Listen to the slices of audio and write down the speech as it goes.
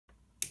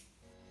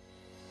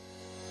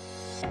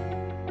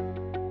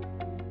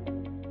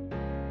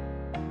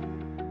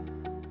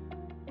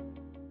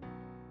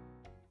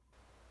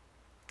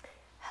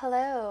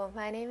Hello,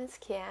 my name is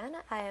Kian.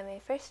 I am a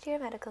first-year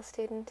medical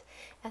student,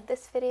 and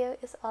this video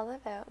is all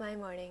about my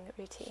morning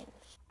routine.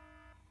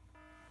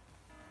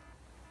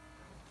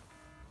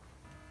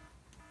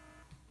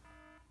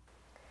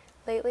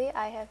 Lately,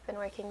 I have been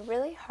working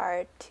really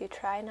hard to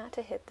try not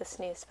to hit the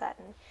snooze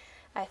button.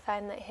 I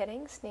find that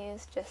hitting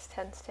snooze just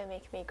tends to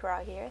make me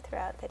groggier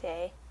throughout the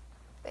day.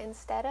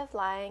 Instead of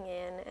lying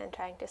in and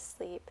trying to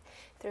sleep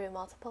through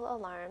multiple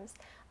alarms,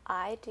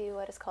 I do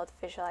what is called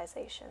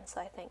visualization.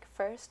 So I think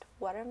first,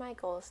 what are my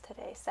goals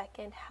today?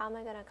 Second, how am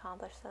I going to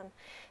accomplish them?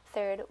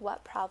 Third,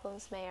 what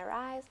problems may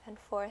arise? And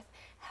fourth,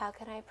 how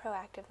can I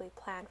proactively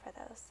plan for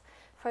those?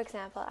 For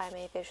example, I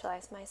may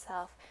visualize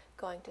myself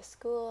going to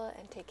school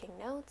and taking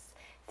notes.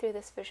 Through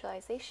this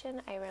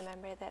visualization, I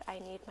remember that I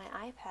need my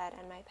iPad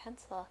and my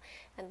pencil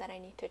and that I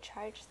need to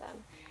charge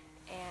them.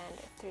 And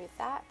through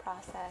that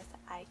process,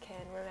 I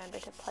can remember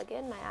to plug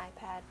in my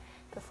iPad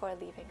before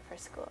leaving for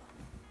school.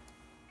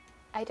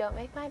 I don't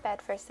make my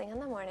bed first thing in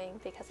the morning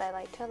because I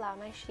like to allow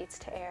my sheets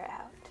to air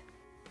out.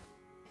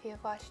 If you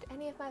have watched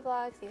any of my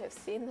vlogs, you have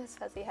seen this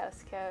fuzzy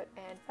house coat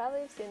and probably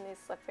have seen these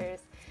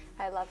slippers.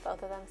 I love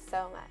both of them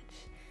so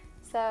much.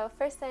 So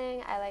first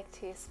thing, I like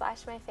to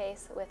splash my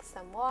face with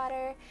some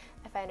water.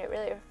 I find it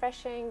really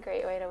refreshing,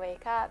 great way to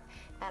wake up,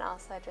 and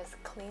also just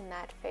clean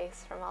that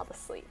face from all the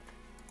sleep.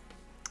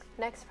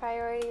 Next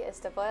priority is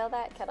to boil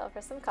that kettle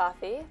for some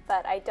coffee,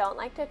 but I don't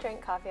like to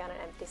drink coffee on an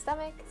empty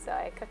stomach, so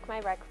I cook my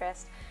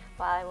breakfast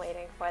while I'm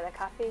waiting for the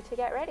coffee to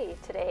get ready.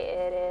 Today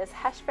it is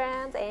hash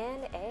browns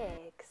and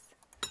eggs.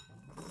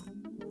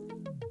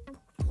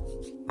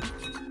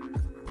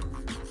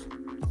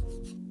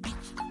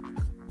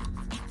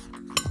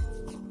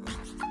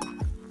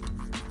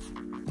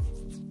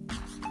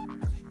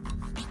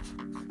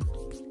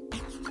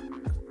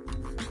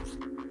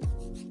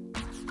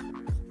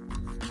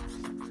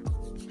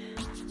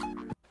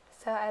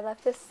 So I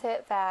love to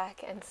sit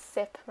back and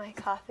sip my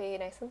coffee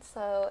nice and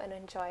slow and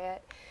enjoy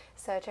it.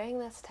 So during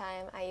this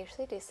time, I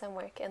usually do some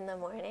work in the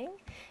morning.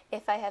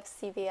 If I have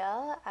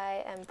CBL,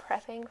 I am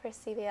prepping for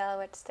CBL,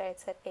 which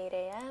starts at 8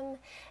 a.m.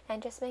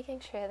 and just making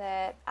sure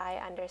that I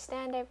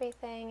understand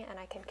everything and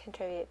I can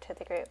contribute to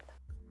the group.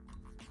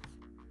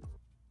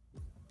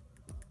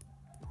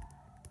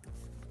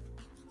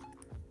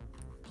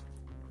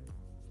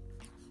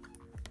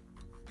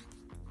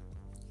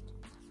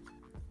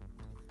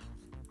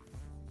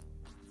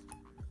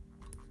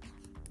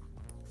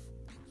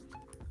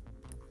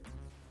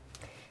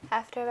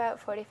 After about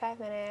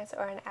 45 minutes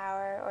or an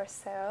hour or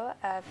so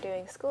of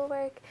doing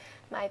schoolwork,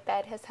 my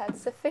bed has had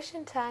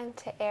sufficient time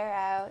to air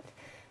out,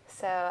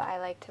 so I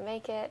like to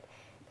make it.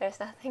 There's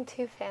nothing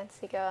too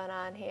fancy going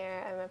on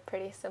here. I'm a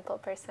pretty simple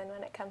person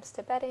when it comes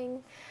to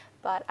bedding,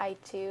 but I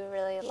do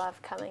really love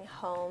coming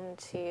home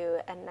to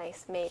a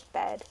nice made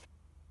bed.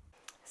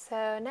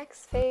 So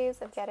next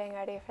phase of getting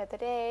ready for the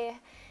day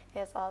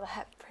is all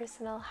that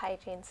personal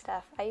hygiene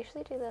stuff. I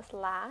usually do this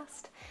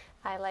last.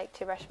 I like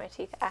to brush my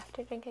teeth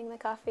after drinking the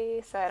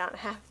coffee so I don't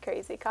have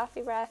crazy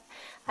coffee breath.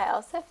 I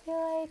also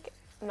feel like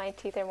my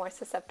teeth are more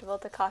susceptible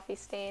to coffee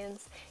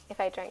stains if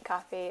I drink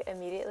coffee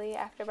immediately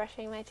after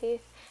brushing my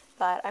teeth,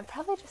 but I'm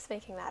probably just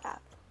making that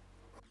up.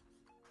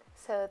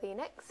 So the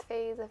next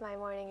phase of my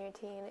morning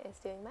routine is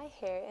doing my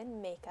hair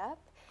and makeup.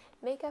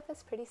 Makeup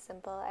is pretty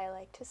simple. I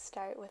like to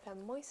start with a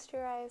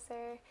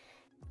moisturizer.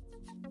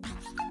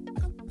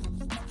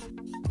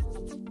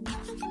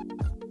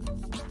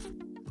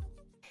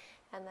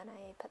 And then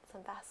I put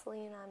some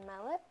Vaseline on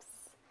my lips.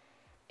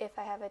 If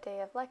I have a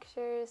day of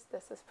lectures,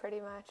 this is pretty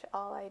much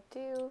all I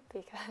do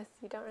because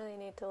you don't really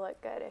need to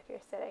look good if you're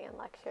sitting in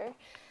lecture.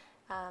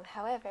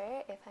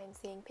 However, if I'm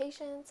seeing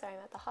patients or I'm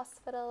at the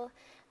hospital,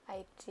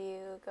 I do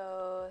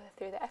go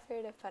through the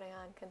effort of putting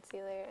on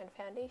concealer and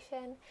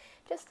foundation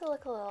just to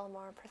look a little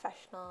more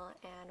professional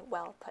and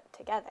well put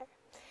together.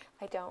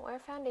 I don't wear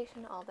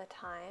foundation all the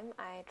time.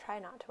 I try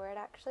not to wear it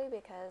actually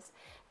because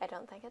I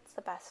don't think it's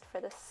the best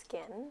for the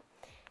skin.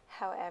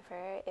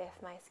 However,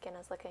 if my skin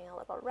is looking a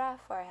little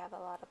rough or I have a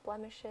lot of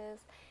blemishes,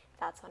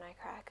 that's when I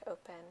crack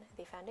open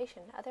the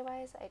foundation.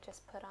 Otherwise, I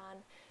just put on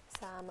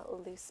some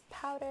loose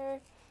powder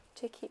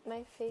to keep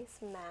my face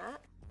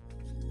matte.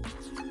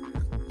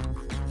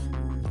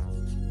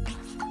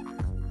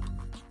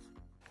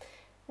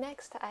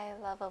 Next, I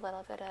love a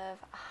little bit of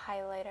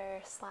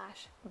highlighter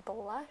slash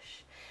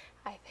blush.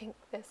 I think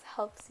this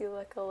helps you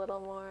look a little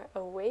more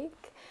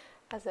awake.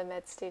 As a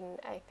med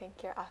student, I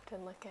think you're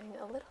often looking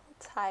a little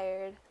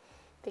tired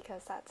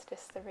because that's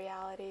just the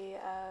reality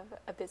of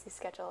a busy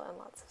schedule and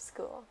lots of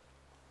school.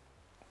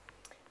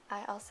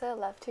 I also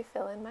love to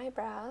fill in my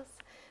brows.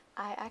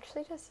 I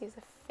actually just use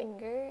a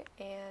finger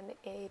and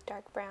a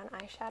dark brown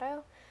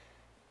eyeshadow.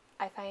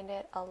 I find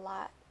it a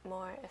lot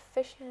more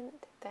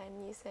efficient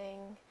than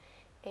using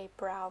a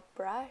brow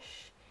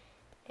brush,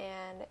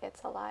 and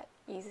it's a lot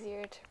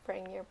easier to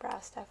bring your brow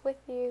stuff with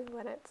you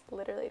when it's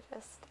literally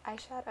just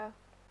eyeshadow.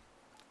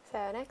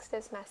 So next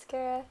is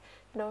mascara.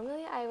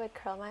 Normally I would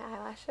curl my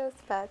eyelashes,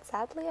 but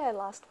sadly I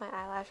lost my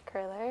eyelash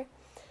curler.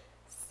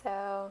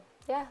 So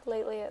yeah,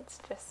 lately it's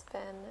just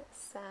been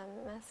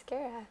some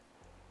mascara.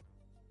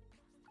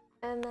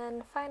 And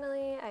then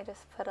finally, I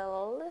just put a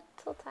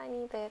little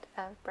tiny bit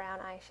of brown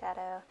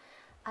eyeshadow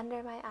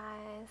under my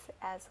eyes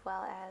as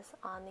well as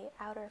on the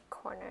outer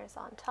corners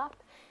on top,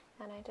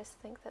 and I just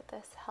think that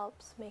this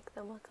helps make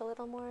them look a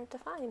little more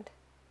defined.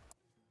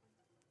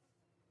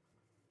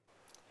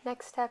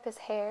 Next step is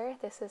hair.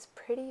 This is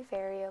pretty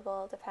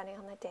variable depending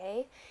on the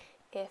day.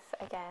 If,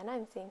 again,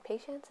 I'm seeing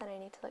patients and I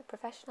need to look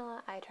professional,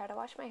 I try to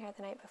wash my hair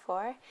the night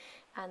before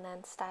and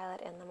then style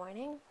it in the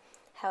morning.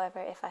 However,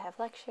 if I have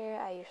lecture,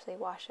 I usually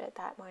wash it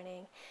that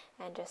morning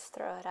and just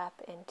throw it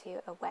up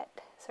into a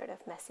wet, sort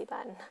of messy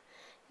bun.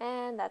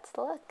 And that's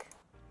the look.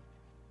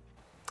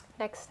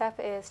 Next step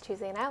is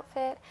choosing an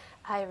outfit.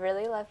 I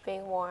really love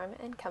being warm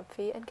and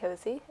comfy and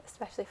cozy,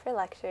 especially for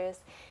lectures.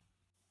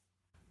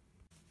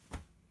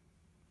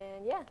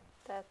 And yeah,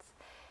 that's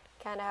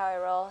kind of how I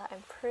roll.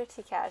 I'm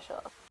pretty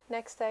casual.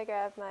 Next, I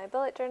grab my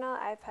bullet journal,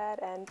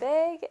 iPad, and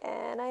bag,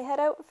 and I head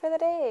out for the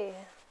day.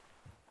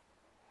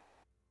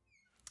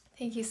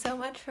 Thank you so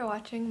much for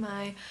watching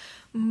my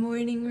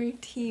morning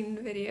routine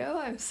video.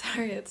 I'm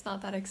sorry it's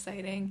not that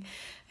exciting.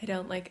 I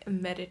don't like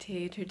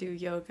meditate or do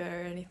yoga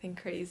or anything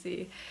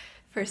crazy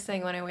first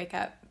thing when I wake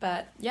up.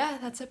 But yeah,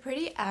 that's a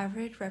pretty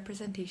average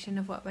representation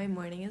of what my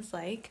morning is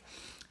like.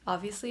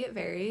 Obviously it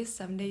varies.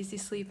 Some days you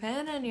sleep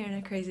in and you're in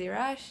a crazy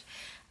rush.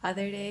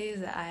 Other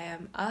days I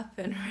am up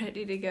and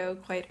ready to go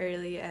quite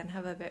early and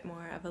have a bit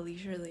more of a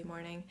leisurely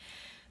morning.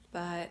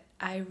 But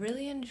I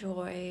really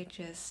enjoy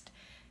just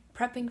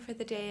prepping for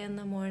the day in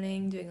the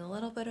morning, doing a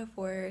little bit of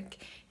work,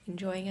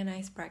 enjoying a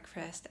nice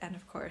breakfast, and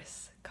of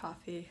course,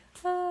 coffee.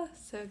 Ah,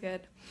 so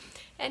good.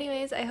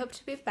 Anyways, I hope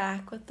to be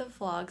back with the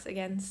vlogs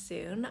again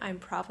soon. I'm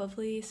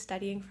probably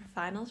studying for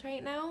finals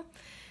right now,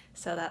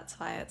 so that's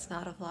why it's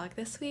not a vlog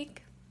this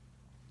week.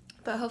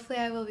 But hopefully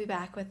I will be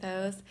back with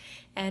those.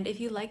 And if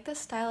you like this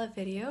style of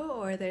video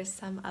or there's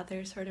some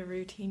other sort of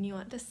routine you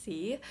want to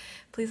see,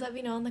 please let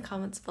me know in the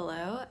comments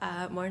below.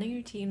 Morning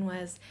routine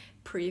was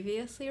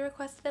previously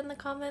requested in the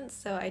comments,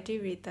 so I do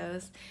read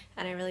those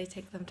and I really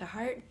take them to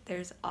heart.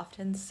 There's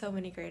often so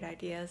many great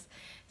ideas,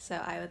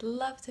 so I would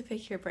love to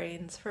pick your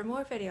brains for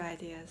more video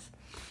ideas.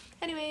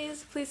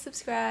 Anyways, please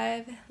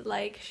subscribe,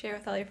 like, share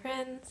with all your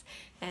friends,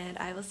 and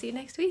I will see you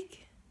next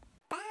week.